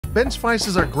Bench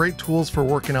vices are great tools for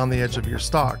working on the edge of your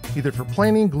stock, either for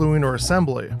planing, gluing, or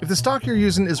assembly. If the stock you're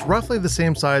using is roughly the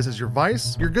same size as your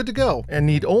vise, you're good to go and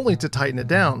need only to tighten it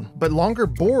down. But longer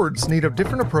boards need a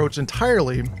different approach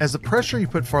entirely, as the pressure you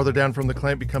put farther down from the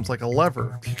clamp becomes like a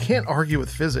lever. You can't argue with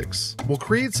physics. We'll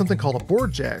create something called a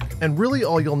board jack, and really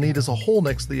all you'll need is a hole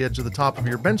next to the edge of the top of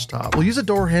your bench top. We'll use a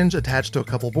door hinge attached to a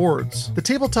couple boards. The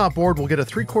tabletop board will get a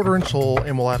 3/4 inch hole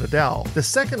and we'll add a dowel. The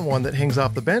second one that hangs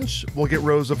off the bench will get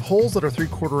rows of holes that are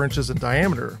 3/4 inches in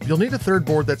diameter. You'll need a third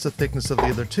board that's the thickness of the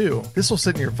other two. This will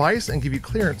sit in your vise and give you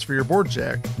clearance for your board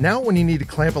jack. Now when you need to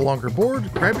clamp a longer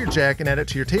board, grab your jack and add it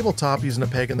to your tabletop using a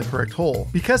peg in the correct hole.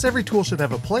 Because every tool should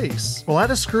have a place, we'll add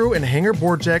a screw and hang our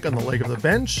board jack on the leg of the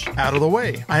bench, out of the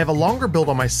way. I have a longer build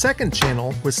on my second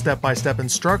channel with step-by-step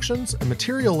instructions and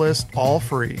material list, all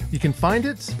free. You can find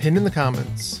it pinned in the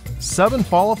comments. Sub and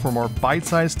follow for more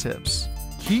bite-sized tips.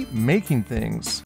 Keep making things.